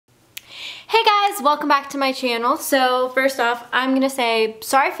guys, welcome back to my channel. So first off, I'm gonna say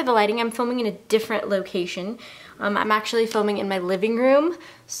sorry for the lighting. I'm filming in a different location. I'm actually filming in my living room,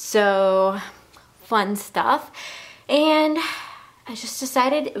 so fun stuff. And I just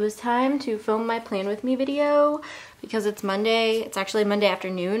decided it was time to film my plan with me video because it's Monday. It's actually Monday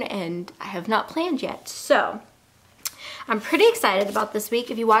afternoon and I have not planned yet. So I'm pretty excited about this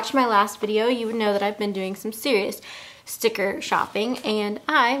week. If you watched my last video, you would know that I've been doing some serious sticker shopping, and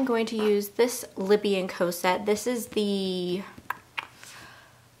I'm going to use this Libbie & Co set. This is the,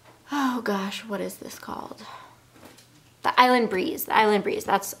 oh gosh, what is this called? The Island Breeze. The Island Breeze,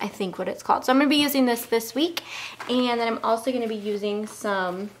 that's I think what it's called. So I'm going to be using this week, and then I'm also going to be using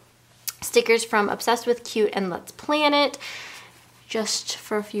some stickers from Obsessed with Cute and Let's Plan It, just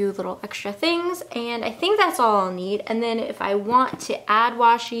for a few little extra things, and I think that's all I'll need. And then if I want to add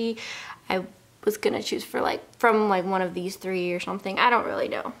washi, I was gonna choose for from one of these three or something. I don't really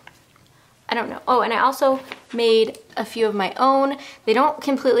know. I don't know. Oh, and I also made a few of my own. They don't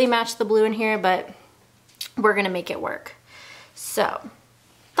completely match the blue in here, but we're gonna make it work. So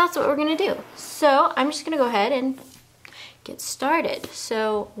that's what we're gonna do. So I'm just gonna go ahead and get started.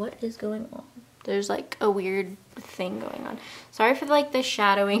 So what is going on? There's like a weird thing going on. Sorry for the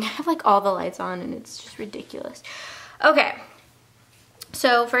shadowing. I have all the lights on and it's just ridiculous. Okay.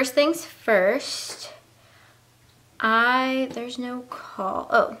 So first things first, there's no call.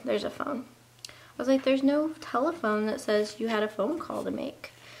 Oh, there's a phone. I was like, there's no telephone that says you had a phone call to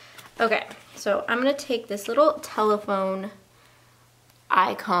make. Okay, so I'm gonna take this little telephone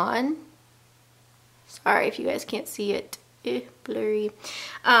icon. Sorry if you guys can't see it, blurry.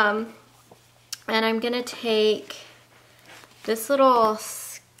 And I'm gonna take this little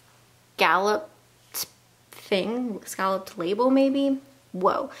scalloped label maybe.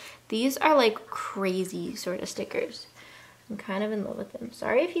 Whoa, these are crazy sort of stickers. I'm kind of in love with them.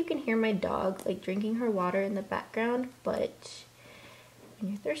 Sorry if you can hear my dog drinking her water in the background, but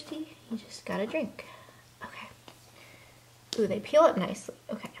when you're thirsty, you just gotta drink. Okay. Ooh, they peel up nicely.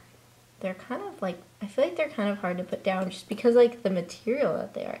 Okay. They're kind of I feel like they're kind of hard to put down just because the material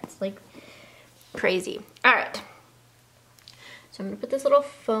that they are. It's crazy. All right. So I'm gonna put this little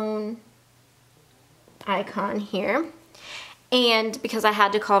phone icon here. And because I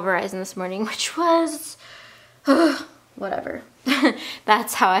had to call Verizon this morning, which was, whatever.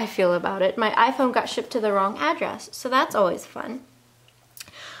 That's how I feel about it. My iPhone got shipped to the wrong address, so that's always fun.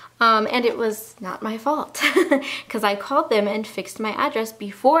 And it was not my fault because I called them and fixed my address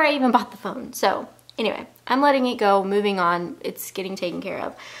before I even bought the phone. So anyway, I'm letting it go, moving on. It's getting taken care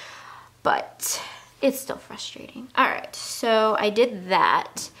of, but it's still frustrating. All right, so I did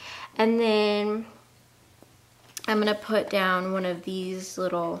that, and then I'm gonna put down one of these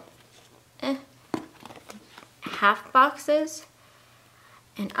little half boxes,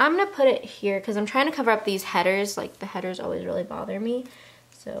 and I'm gonna put it here because I'm trying to cover up these headers. The headers always really bother me,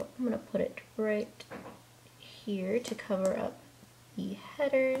 so I'm gonna put it right here to cover up the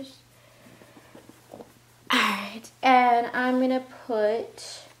headers. Alright, and I'm gonna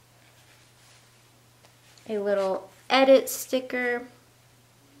put a little edit sticker.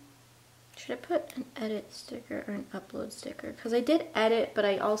 Should I put an edit sticker or an upload sticker? Because I did edit, but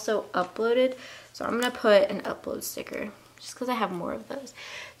I also uploaded. So I'm going to put an upload sticker just because I have more of those.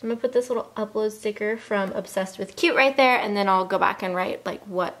 So I'm going to put this little upload sticker from Obsessed with Cute right there, and then I'll go back and write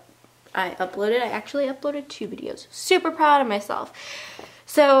what I uploaded. I actually uploaded 2 videos. Super proud of myself.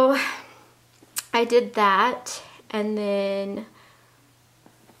 So I did that, and then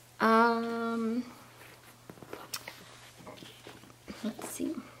let's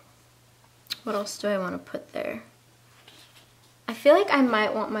see. What else do I want to put there? I feel like I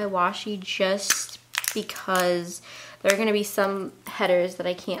might want my washi just because there are going to be some headers that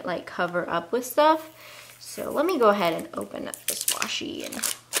I can't cover up with stuff. So let me go ahead and open up this washi, and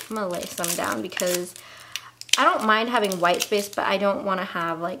I'm going to lay some down because I don't mind having white space, but I don't want to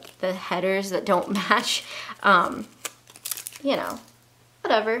have the headers that don't match. You know,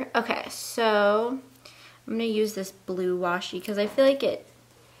 whatever. Okay, so I'm going to use this blue washi because I feel like it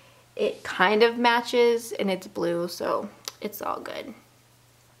kind of matches and it's blue, so it's all good.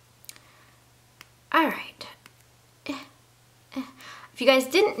 All right. If you guys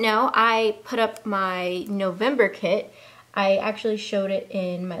didn't know, I put up my November kit. I actually showed it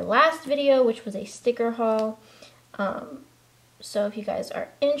in my last video, which was a sticker haul. So if you guys are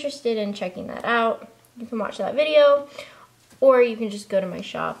interested in checking that out, you can watch that video, or you can just go to my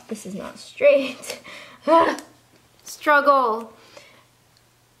shop. This is not straight. Struggle.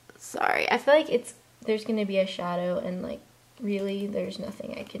 Sorry, I feel like there's gonna be a shadow, and really there's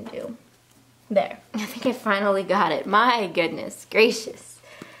nothing I can do. There, I think I finally got it. My goodness gracious.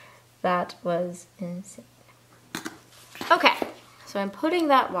 That was insane. Okay, so I'm putting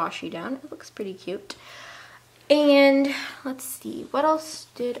that washi down. It looks pretty cute. And let's see, what else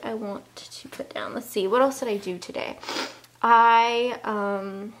did I want to put down? Let's see, what else did I do today?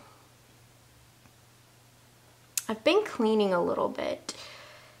 I've been cleaning a little bit,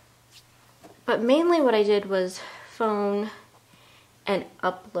 but mainly what I did was phone and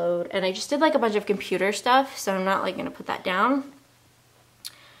upload, and I just did like a bunch of computer stuff, so I'm not like gonna put that down.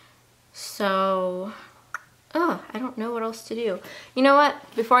 So, I don't know what else to do. You know what?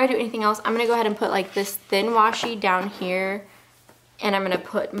 Before I do anything else, I'm gonna go ahead and put like this thin washi down here, and I'm gonna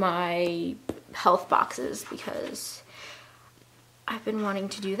put my health boxes because I've been wanting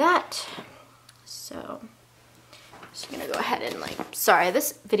to do that. So, I'm just gonna go ahead and like, sorry,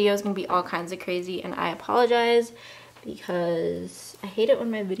 this video is gonna be all kinds of crazy, and I apologize because I hate it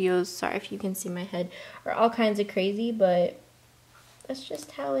when my videos, sorry if you can see my head, are all kinds of crazy, but that's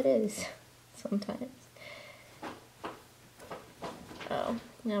just how it is sometimes. Oh,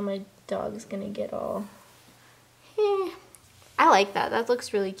 now my dog's gonna get all, I like that. That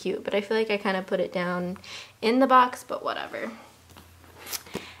looks really cute, but I feel like I kind of put it down in the box, but whatever.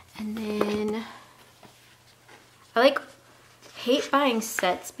 And then I hate buying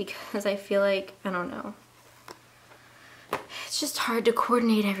sets because I feel like, I don't know, it's just hard to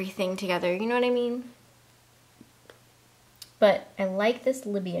coordinate everything together, you know what I mean? But I like this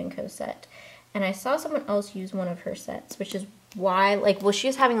Libbie & Co set, and I saw someone else use one of her sets, which is why, like, well, she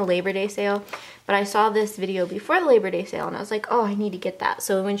was having a Labor Day sale, but I saw this video before the Labor Day sale, and I was like, oh, I need to get that.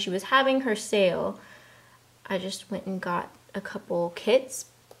 So when she was having her sale, I just went and got a couple kits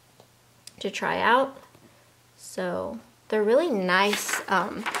to try out. So they're really nice,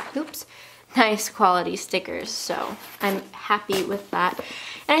 nice quality stickers, so I'm happy with that.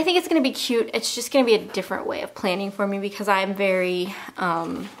 And I think it's gonna be cute. It's just gonna be a different way of planning for me because I'm very,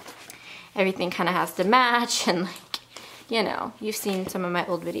 everything kind of has to match, and like, you know, you've seen some of my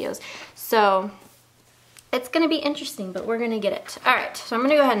old videos. So it's gonna be interesting, but we're gonna get it. All right, so I'm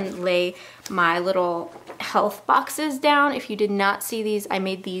gonna go ahead and lay my little health boxes down. If you did not see these, I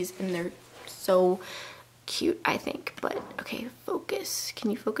made these and they're so cute, I think. But okay, focus.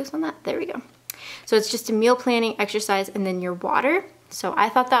 Can you focus on that? There we go. So it's just a meal planning, exercise, and then your water. So I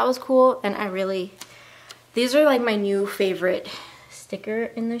thought that was cool, and I really, these are like my new favorite sticker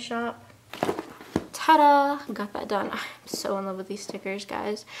in the shop. Ta-da! Got that done. I'm so in love with these stickers,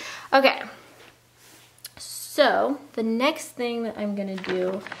 guys. Okay, so the next thing that I'm gonna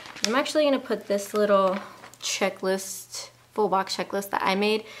do, I'm actually gonna put this little checklist, full box checklist that I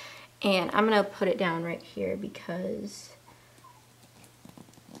made, and I'm gonna put it down right here because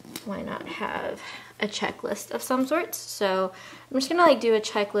why not have a checklist of some sorts? So I'm just gonna like do a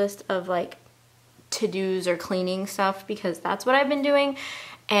checklist of like to-dos or cleaning stuff because that's what I've been doing.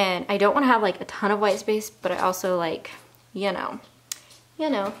 And I don't want to have like a ton of white space, but I also like, you know,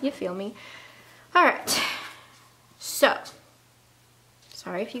 you feel me. All right, so,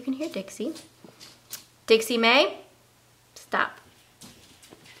 sorry if you can hear Dixie. Dixie May, stop.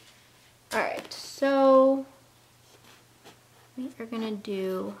 All right, so we are gonna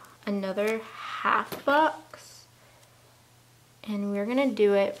do another half box, and we're gonna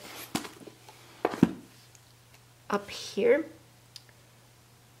do it up here,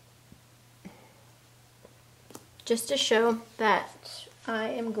 just to show that I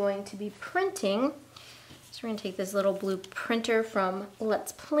am going to be printing. So we're gonna take this little blue printer from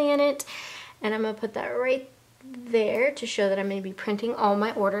Let's Plan It, and I'm gonna put that right there to show that I'm gonna be printing all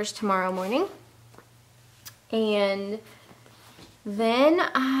my orders tomorrow morning. And then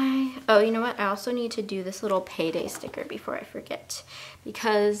oh, you know what? I also need to do this little payday sticker before I forget,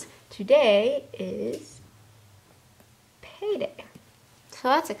 because today is payday. So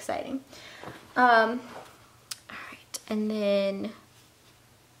that's exciting. All right, and then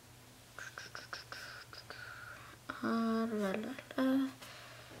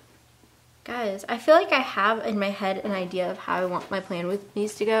guys, I feel like I have in my head an idea of how I want my plan with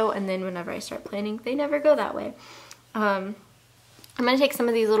these to go, and then whenever I start planning, they never go that way. I'm gonna take some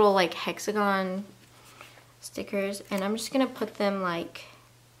of these little like hexagon stickers, and I'm just gonna put them like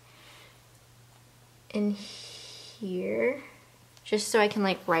in here, just so I can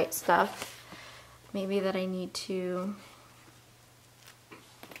like write stuff maybe that I need to,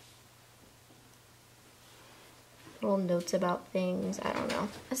 little notes about things, I don't know.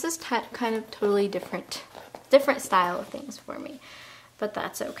 This is kind of totally different style of things for me, but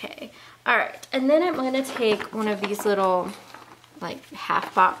that's okay. All right, and then I'm gonna take one of these little like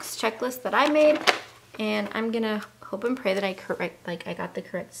half box checklists that I made, and I'm gonna hope and pray that I got the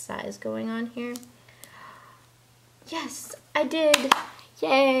correct size going on here. Yes, I did.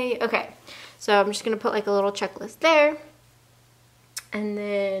 Yay! Okay, so I'm just gonna put like a little checklist there. And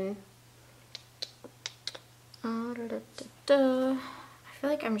then, I feel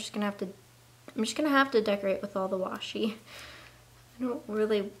like I'm just gonna have to decorate with all the washi. I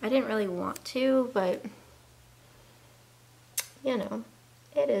didn't really want to, but you know,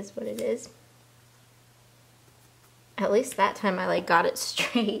 it is what it is. At least that time I like got it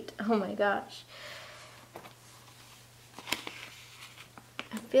straight. Oh my gosh.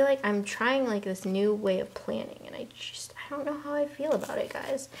 I feel like I'm trying like this new way of planning, and I don't know how I feel about it,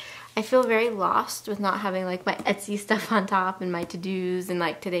 guys. I feel very lost with not having like my Etsy stuff on top and my to-dos and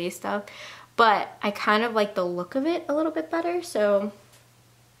like today's stuff, but I kind of like the look of it a little bit better. So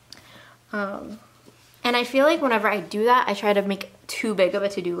and I feel like whenever I do that, I try to make too big of a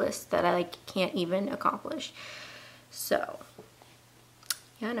to-do list that I like can't even accomplish. So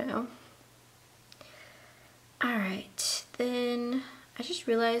yeah, no. All right, then I just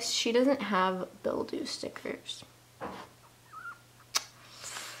realized she doesn't have Bill Do stickers.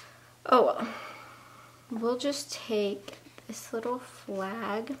 Oh well. We'll just take this little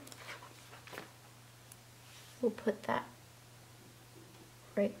flag. We'll put that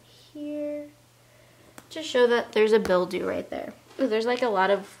right here to show that there's a Bill Do right there. Ooh, there's like a lot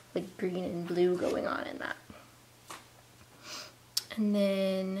of like green and blue going on in that. And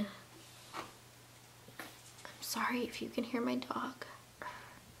then, I'm sorry if you can hear my dog.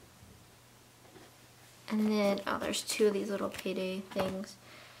 And then, oh, there's two of these little payday things.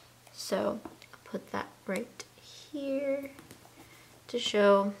 So, I'll put that right here to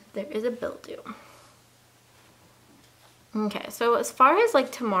show there is a Bill Do. Okay, so as far as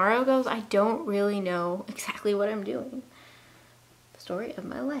like tomorrow goes, I don't really know exactly what I'm doing. The story of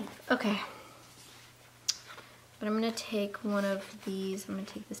my life. Okay. But I'm going to take one of these. I'm going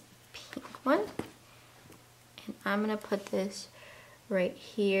to take this pink one. And I'm going to put this right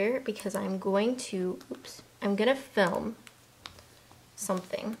here because I'm going to, I'm going to film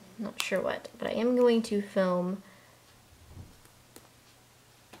something. I'm not sure what, but I am going to film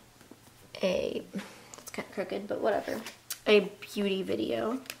it's kind of crooked, but whatever, a beauty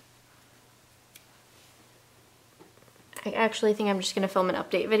video. I actually think I'm just going to film an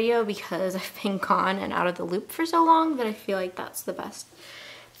update video because I've been gone and out of the loop for so long that I feel like that's the best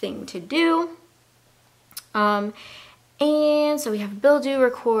thing to do. And so we have Bill Do,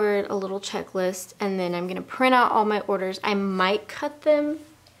 record a little checklist, and then I'm going to print out all my orders. I might cut them,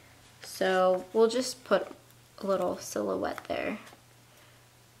 so we'll just put a little silhouette there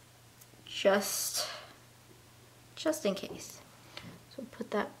just in case. So put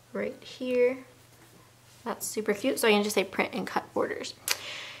that right here. That's super cute. So I can just say print and cut orders.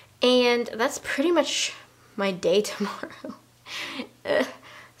 And that's pretty much my day tomorrow.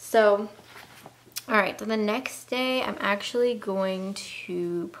 So, all right, so the next day I'm actually going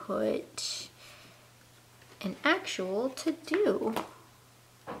to put an actual to-do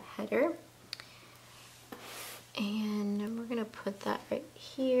header. And we're gonna put that right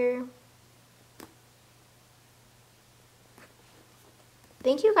here.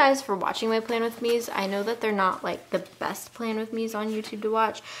 Thank you guys for watching my plan with me's. I know that they're not like the best plan with me's on YouTube to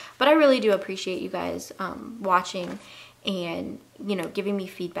watch, but I really do appreciate you guys watching and, you know, giving me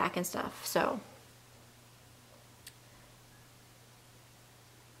feedback and stuff. So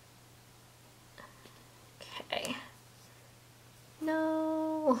okay.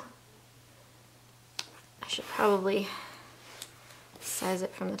 No. I should probably size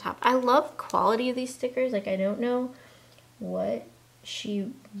it from the top. I love quality of these stickers. Like, I don't know what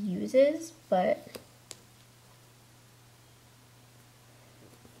she uses, but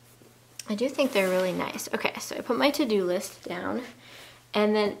I do think they're really nice. Okay, so I put my to-do list down,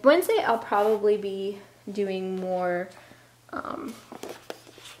 and then Wednesday I'll probably be doing more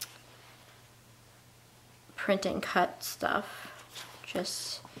print and cut stuff,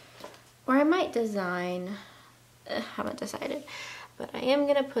 or I might design. Haven't decided, but I am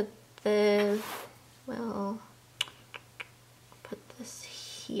gonna put the, well, put this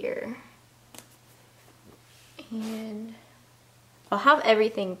here, and I'll have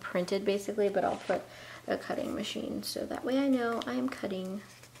everything printed basically, but I'll put a cutting machine so that way I know I'm cutting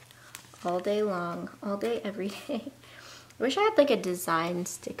all day long, all day, every day. I wish I had like a design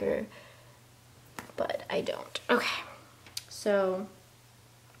sticker, but I don't. Okay, so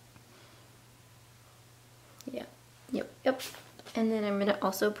yeah, yep. And then I'm gonna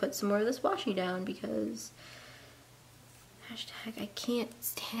also put some more of this washi down because hashtag, I can't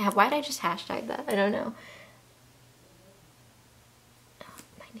stand, why did I just hashtag that? I don't know. Oh,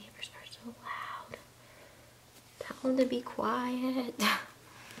 my neighbors are so loud. Tell them to be quiet.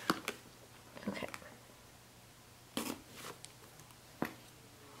 Okay.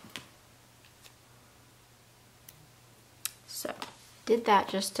 did that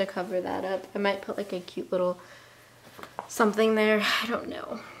just to cover that up. I might put like a cute little something there. I don't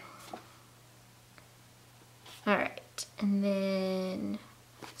know. Alright, and then,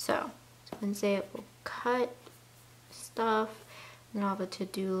 so Wednesday we'll cut stuff, and then I'll have a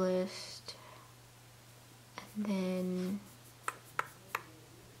to-do list, and then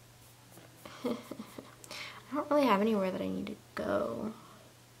I don't really have anywhere that I need to go.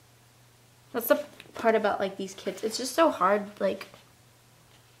 That's the part about like these kits. It's just so hard like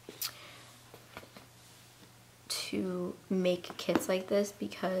to make kits like this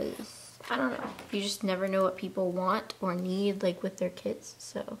because I don't know. You just never know what people want or need like with their kits.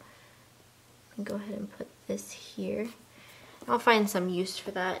 So I can go ahead and put this here. I'll find some use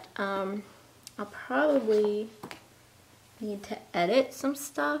for that. I'll probably need to edit some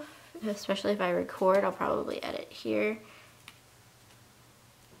stuff, especially if I record. I'll probably edit here.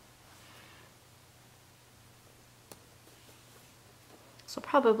 So I'll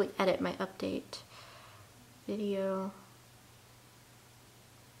probably edit my update video.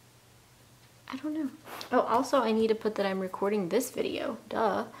 I don't know. Oh, also I need to put that I'm recording this video.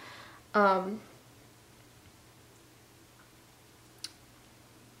 Duh. I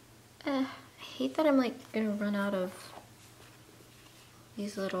hate that I'm like gonna run out of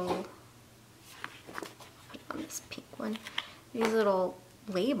these little, I'll put it on this pink one, these little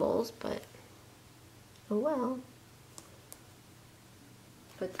labels, but oh well.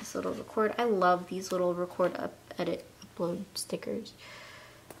 Put this little record. I love these little record, up, edit, upload stickers.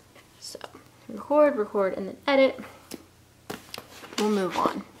 So record, and then edit. We'll move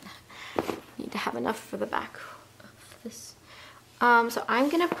on. Need to have enough for the back of this. So I'm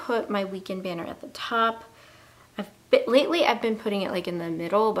gonna put my weekend banner at the top. Lately I've been putting it like in the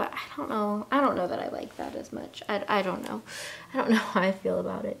middle, but I don't know that I like that as much. I don't know how I feel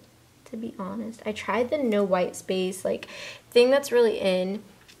about it, to be honest. I tried the no white space like thing that's really in.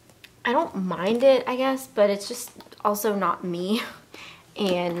 I don't mind it, I guess, but it's just also not me.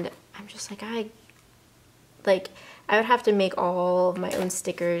 And I'm just like, I would have to make all of my own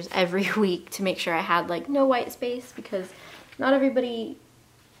stickers every week to make sure I had like no white space, because not everybody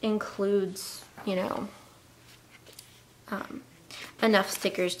includes, you know, enough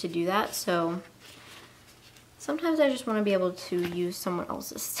stickers to do that. So sometimes I just want to be able to use someone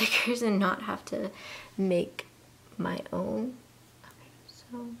else's stickers and not have to make my own. Okay,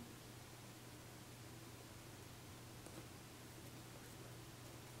 so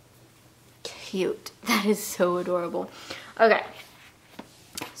cute. That is so adorable. Okay,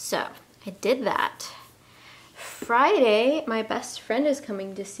 so I did that. Friday, my best friend is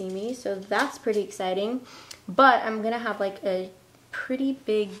coming to see me, so that's pretty exciting. But I'm gonna have like a pretty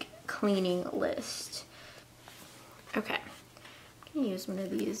big cleaning list. Okay, I'm gonna use one of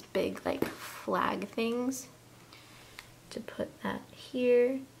these big like flag things to put that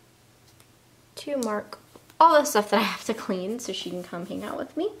here to mark all the stuff that I have to clean so she can come hang out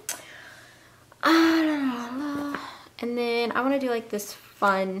with me. And then I want to do like this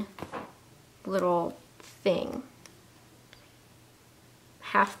fun little thing.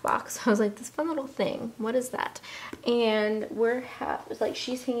 Half box. I was like, this fun little thing. What is that? And like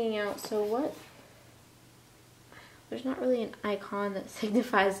she's hanging out. So what? There's not really an icon that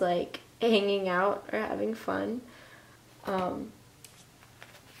signifies like hanging out or having fun. I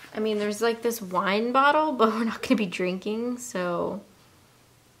mean, there's like this wine bottle, but we're not going to be drinking, so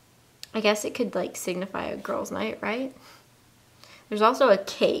I guess it could like signify a girls' night, right? There's also a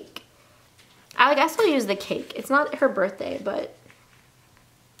cake. I guess I'll use the cake. It's not her birthday, but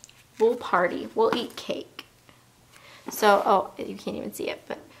we'll party. We'll eat cake. So, oh, you can't even see it,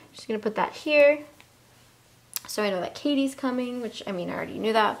 but I'm just going to put that here. So I know that Katie's coming, which, I mean, I already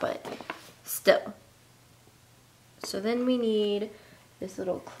knew that, but still. So then we need this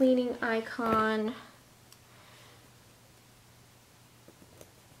little cleaning icon.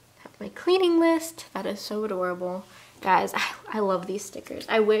 Have my cleaning list. That is so adorable. Guys, I love these stickers.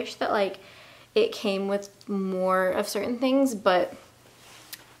 I wish that, like, it came with more of certain things, but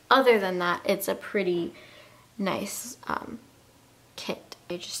other than that, it's a pretty nice kit.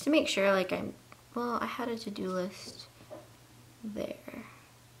 Just to make sure, like, well, I had a to-do list there.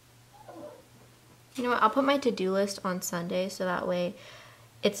 You know what, I'll put my to-do list on Sunday, so that way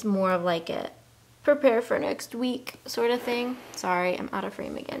it's more of like a prepare for next week sort of thing. Sorry, I'm out of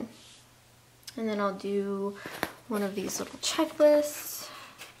frame again. And then I'll do one of these little checklists.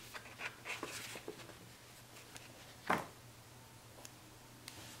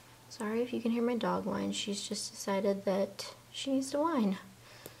 Sorry if you can hear my dog whine. She's just decided that she needs to whine.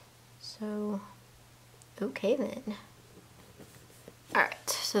 So, okay then. Alright,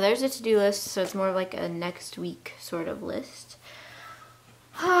 so there's a to-do list, so it's more of like a next week sort of list.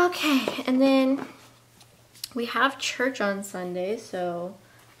 Okay, and then we have church on Sunday, so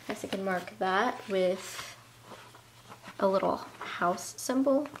I guess I can mark that with a little house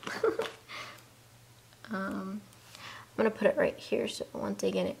symbol. I'm gonna put it right here, so once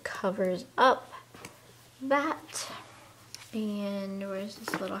again it covers up that. And where's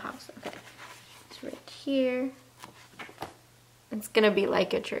this little house? Okay, it's right here. It's gonna be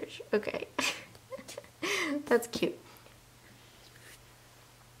like a church. Okay. That's cute.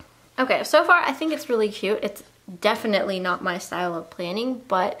 Okay, so far I think it's really cute. It's definitely not my style of planning,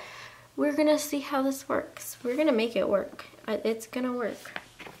 but we're gonna see how this works. We're gonna make it work. It's gonna work.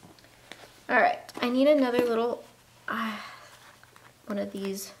 All right, I need another little one of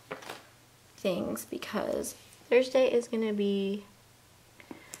these things because Thursday is gonna be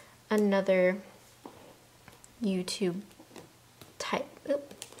another YouTube type.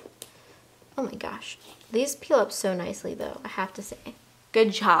 Oh my gosh, these peel up so nicely though, I have to say.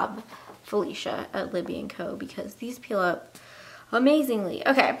 Good job, Felicia at Libbie & Co, because these peel up amazingly.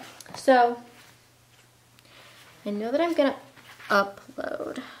 Okay, so I know that I'm gonna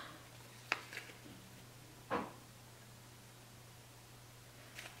upload.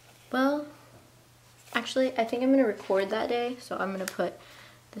 Well, actually, I think I'm gonna record that day, so I'm gonna put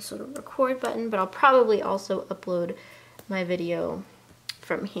this little record button, but I'll probably also upload my video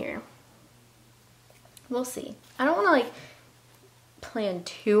from here. We'll see. I don't wanna like plan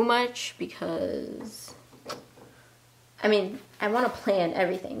too much because, I mean, I wanna plan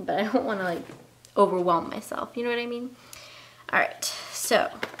everything, but I don't wanna like overwhelm myself, you know what I mean? All right, so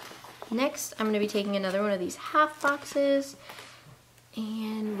next I'm gonna be taking another one of these half boxes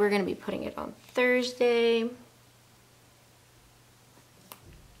and we're gonna be putting it on Thursday.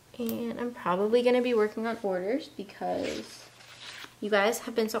 And I'm probably gonna be working on orders because you guys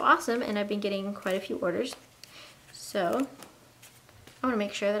have been so awesome and I've been getting quite a few orders. So I wanna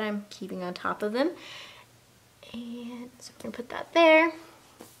make sure that I'm keeping on top of them. And so I'm gonna put that there.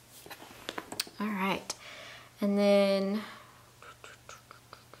 All right, and then,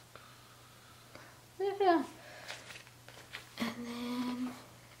 yeah. And then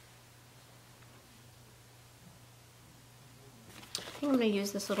I think I'm gonna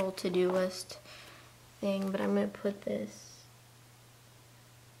use this little to-do list thing, but I'm gonna put this,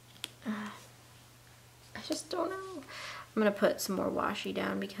 I just don't know. I'm gonna put some more washi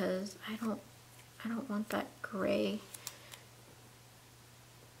down because I don't want that gray.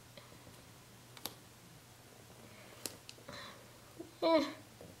 Eh.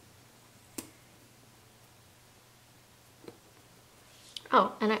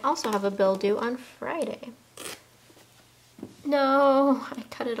 Oh, and I also have a bill due on Friday. No, I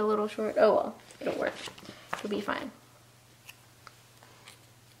cut it a little short. Oh well, it'll work. It'll be fine.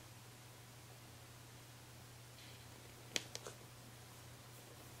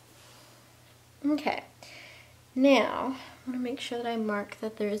 Okay, now I want to make sure that I mark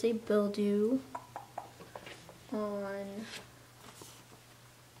that there is a bill due on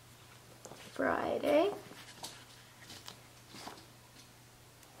Friday.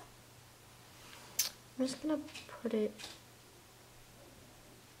 I'm just gonna put it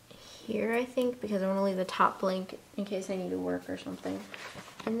here, I think, because I want to leave the top blank in case I need to work or something.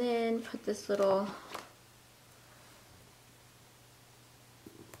 And then put this little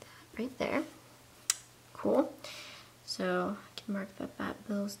right there. Cool. So I can mark that that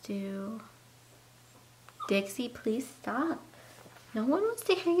bill's due. Dixie, please stop. No one wants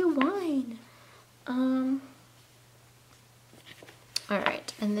to hear you whine. All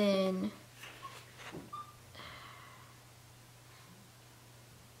right, and then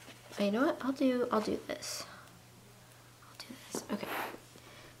you know what? I'll do this. I'll do this. Okay.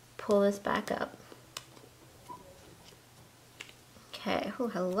 Pull this back up. Okay. Oh,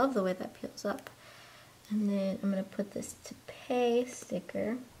 I love the way that peels up. And then I'm gonna put this to pay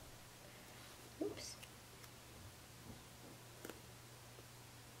sticker. Oops.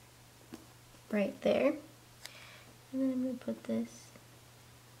 Right there. And then I'm gonna put this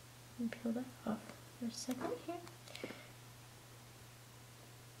and peel that off for a second here.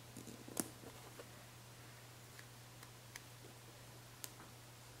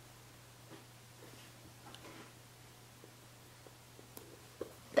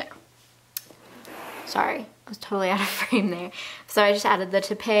 Sorry, I was totally out of frame there. So I just added the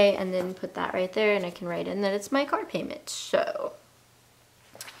to pay and then put that right there and I can write in that it's my card payment. So,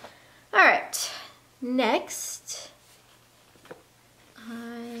 all right, next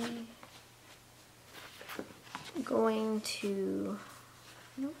I'm going to,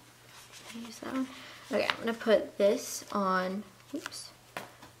 nope, use that one. Okay, I'm gonna put this on, oops,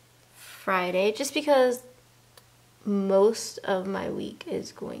 Friday, just because most of my week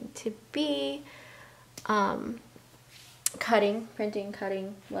is going to be cutting, printing,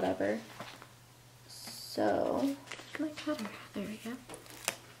 cutting, whatever. So, my cutter, there we go.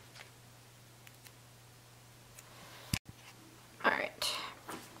 Alright,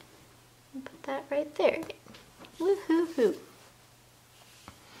 put that right there again. Woo-hoo-hoo.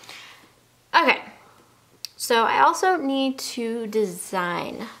 Okay, so I also need to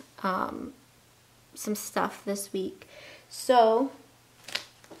design some stuff this week. So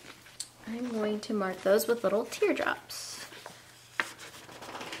I'm going to mark those with little teardrops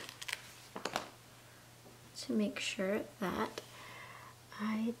to make sure that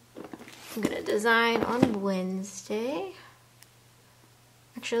I'm going to design on Wednesday.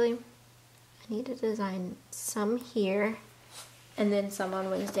 Actually, I need to design some here and then some on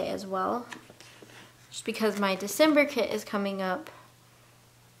Wednesday as well, just because my December kit is coming up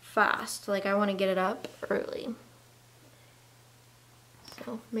fast. Like, I want to get it up early.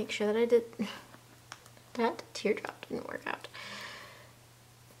 So make sure that I did that. Teardrop didn't work out.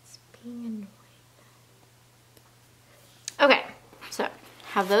 It's being annoying. Okay, so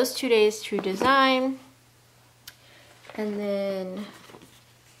have those 2 days to design, and then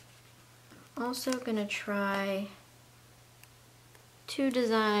also gonna try to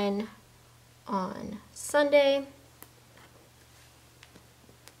design on Sunday.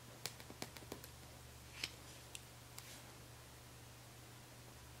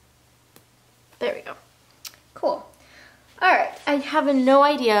 There we go. Cool. All right, I have no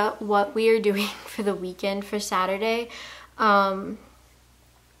idea what we are doing for the weekend for Saturday. I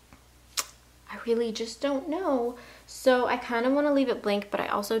really just don't know. So I kind of want to leave it blank, but I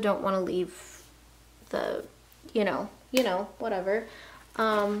also don't want to leave the, you know, whatever.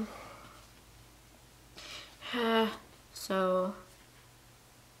 So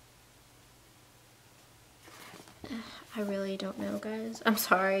I really don't know, guys. I'm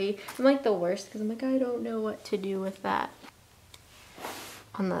sorry. I'm like the worst because I'm like, I don't know what to do with that.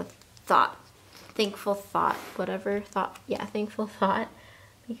 On the thankful thought,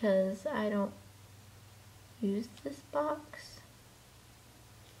 because I don't use this box.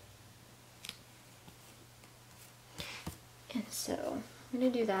 And so I'm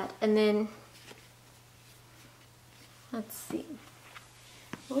gonna do that, and then let's see.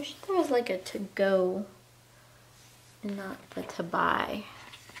 I wish there was like a to-go and not the to-buy.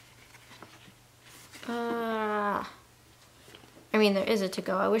 I mean, there is a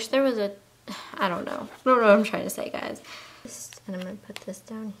to-go. I wish there was a, I don't know. I don't know what I'm trying to say, guys. And I'm gonna put this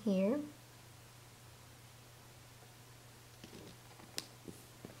down here.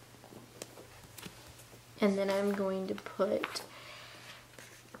 And then I'm going to put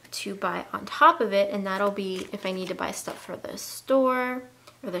to buy on top of it, and that'll be if I need to buy stuff for the store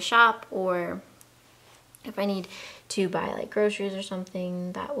or the shop, or if I need to buy like groceries or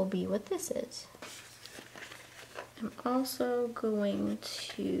something, that will be what this is. I'm also going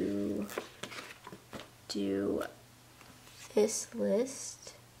to do this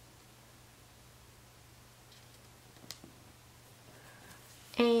list.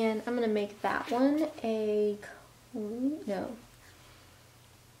 And I'm gonna make that one a no.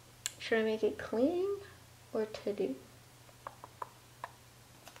 Should I make it cleaning or to do?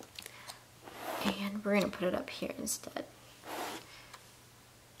 And we're gonna put it up here instead.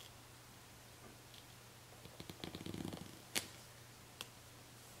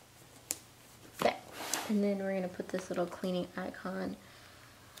 There. And then we're gonna put this little cleaning icon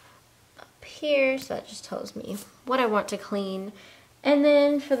up here, so that just tells me what I want to clean. And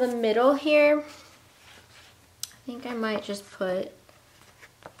then for the middle here, I think I might just put,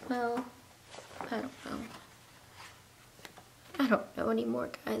 well, I don't know. I don't know anymore,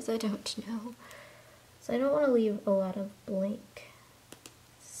 guys. I don't know. So I don't want to leave a lot of blank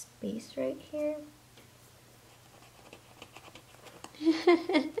space right here.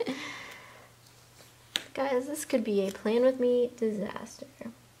 Guys, this could be a plan with me disaster.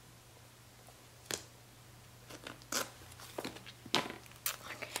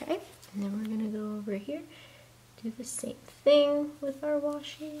 Okay, and then we're gonna go over here, do the same thing with our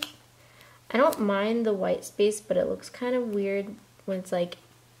washi. I don't mind the white space, but it looks kind of weird when it's like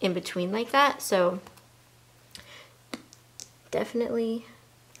in between like that, so definitely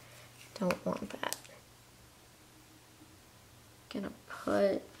don't want that. Gonna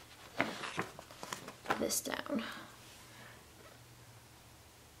put this down.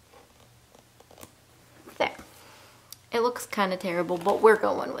 There. It looks kind of terrible, but we're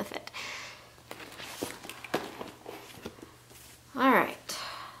going with it. All right,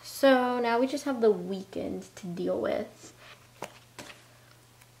 so now we just have the weekend to deal with.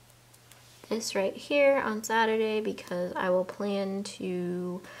 this right here on Saturday because I will plan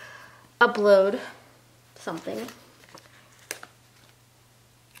to upload something.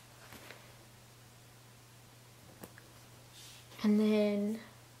 And then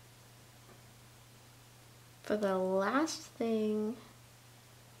for the last thing,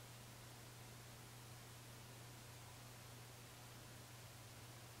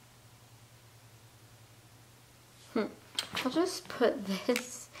 I'll just put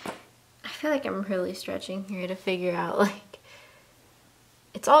this. I feel like I'm really stretching here to figure out, like,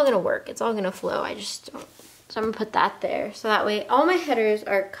 it's all gonna work, it's all gonna flow. I just don't. So I'm gonna put that there so that way all my headers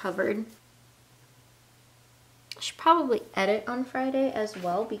are covered. I should probably edit on Friday as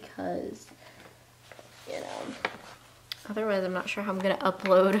well because, you know, otherwise I'm not sure how I'm gonna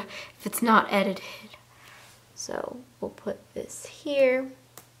upload if it's not edited. So we'll put this here.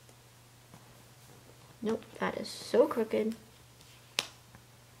 Nope, that is so crooked.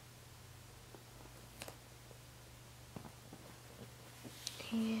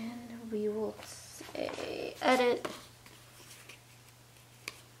 And we will say edit.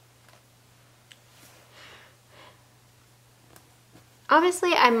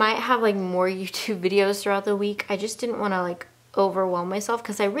 Obviously, I might have like more YouTube videos throughout the week. I just didn't want to like overwhelm myself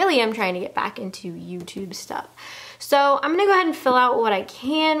because I really am trying to get back into YouTube stuff. So I'm gonna go ahead and fill out what I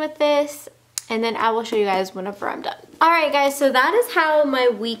can with this, and then I will show you guys whenever I'm done. All right, guys, so that is how my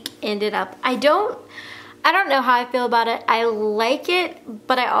week ended up. I don't know how I feel about it. I like it,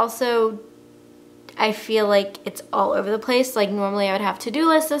 but I feel like it's all over the place. Like normally I would have to-do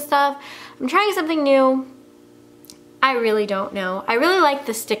lists and stuff. I'm trying something new. I really don't know. I really like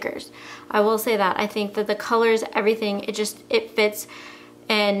the stickers. I will say that. I think that the colors, everything, it fits,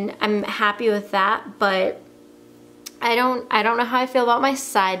 and I'm happy with that, but I don't know how I feel about my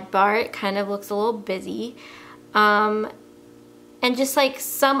sidebar. It kind of looks a little busy. And just like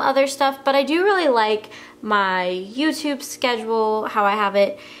some other stuff, but I do really like my YouTube schedule, how I have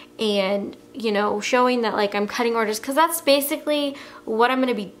it, and you know, showing that like I'm cutting orders, because that's basically what I'm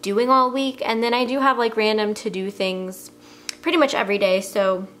gonna be doing all week. And then I do have like random to-do things pretty much every day,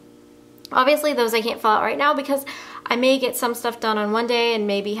 so obviously those I can't fill out right now because I may get some stuff done on one day and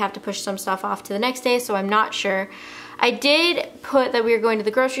maybe have to push some stuff off to the next day, so I'm not sure. I did put that we are going to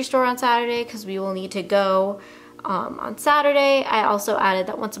the grocery store on Saturday because we will need to go on Saturday. I also added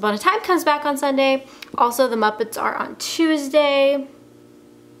that Once Upon a Time comes back on Sunday. Also, the Muppets are on Tuesday.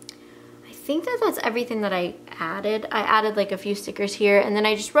 I think that that's everything that I added. I added like a few stickers here, and then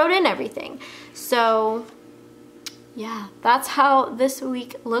I just wrote in everything. So yeah, that's how this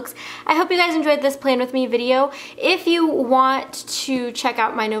week looks. I hope you guys enjoyed this plan with me video. If you want to check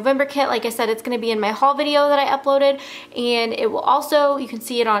out my November kit, like I said, it's going to be in my haul video that I uploaded, and it will also, you can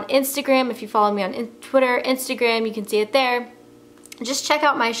see it on Instagram. If you follow me on Twitter, Instagram, you can see it there. Just check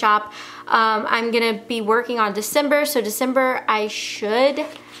out my shop. I'm going to be working on December, so December I should,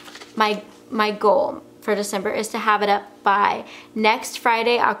 my goal for December is to have it up by next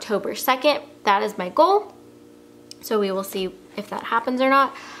Friday, October 2nd. That is my goal. So we will see if that happens or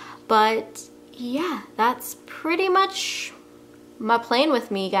not. But yeah, that's pretty much my plan with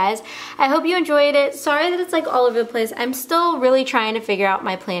me, guys. I hope you enjoyed it. Sorry that it's like all over the place. I'm still really trying to figure out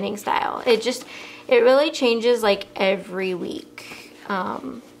my planning style. It really changes like every week.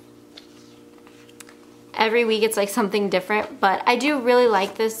 Every week it's like something different, but I do really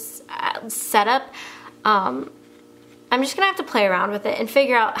like this setup. I'm just gonna have to play around with it and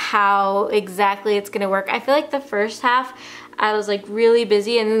figure out how exactly it's gonna work. I feel like the first half I was like really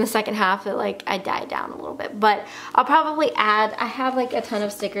busy, and then the second half I died down a little bit. But I'll probably add, I have like a ton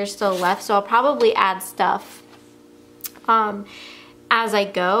of stickers still left, so I'll probably add stuff as I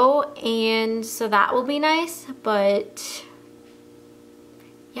go, and so that will be nice. But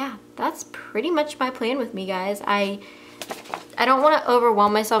yeah, that's pretty much my plan with me, guys. I don't want to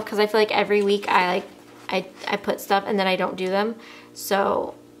overwhelm myself because I feel like every week I put stuff and then I don't do them.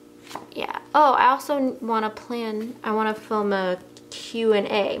 So yeah. Oh, I also want to film a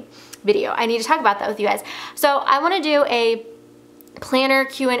Q&A video. I need to talk about that with you guys. So I want to do a planner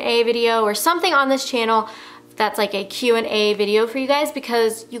Q&A video or something on this channel that's like a Q&A video for you guys,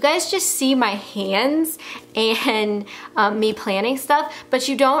 because you guys just see my hands and me planning stuff, but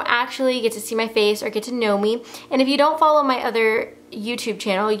you don't actually get to see my face or get to know me. And if you don't follow my other YouTube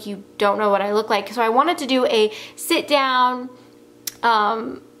channel, you don't know what I look like. So I wanted to do a sit down,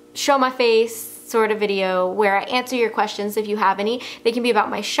 show my face sort of video where I answer your questions if you have any. They can be about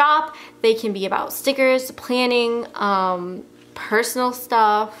my shop, they can be about stickers, planning, personal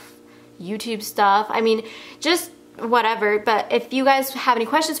stuff, YouTube stuff. I mean, just whatever. But if you guys have any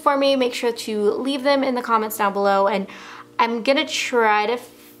questions for me, make sure to leave them in the comments down below, and I'm gonna try to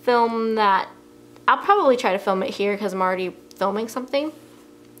film that. I'll probably try to film it here because I'm already filming something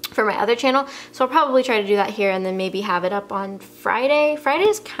for my other channel. So I'll probably try to do that here and then maybe have it up on Friday. Friday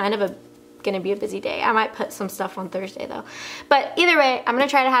is kind of gonna be a busy day. I might put some stuff on Thursday though. But either way, I'm gonna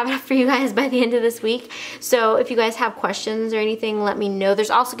try to have it up for you guys by the end of this week. So if you guys have questions or anything, let me know. There's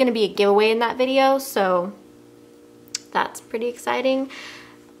also gonna be a giveaway in that video, so that's pretty exciting.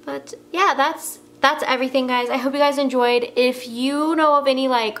 But yeah, that's everything, guys. I hope you guys enjoyed. If you know of any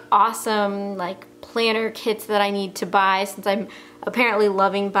like awesome like planner kits that I need to buy, since I'm apparently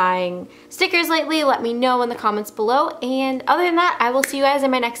loving buying stickers lately, let me know in the comments below. And other than that, I will see you guys in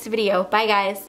my next video. Bye, guys.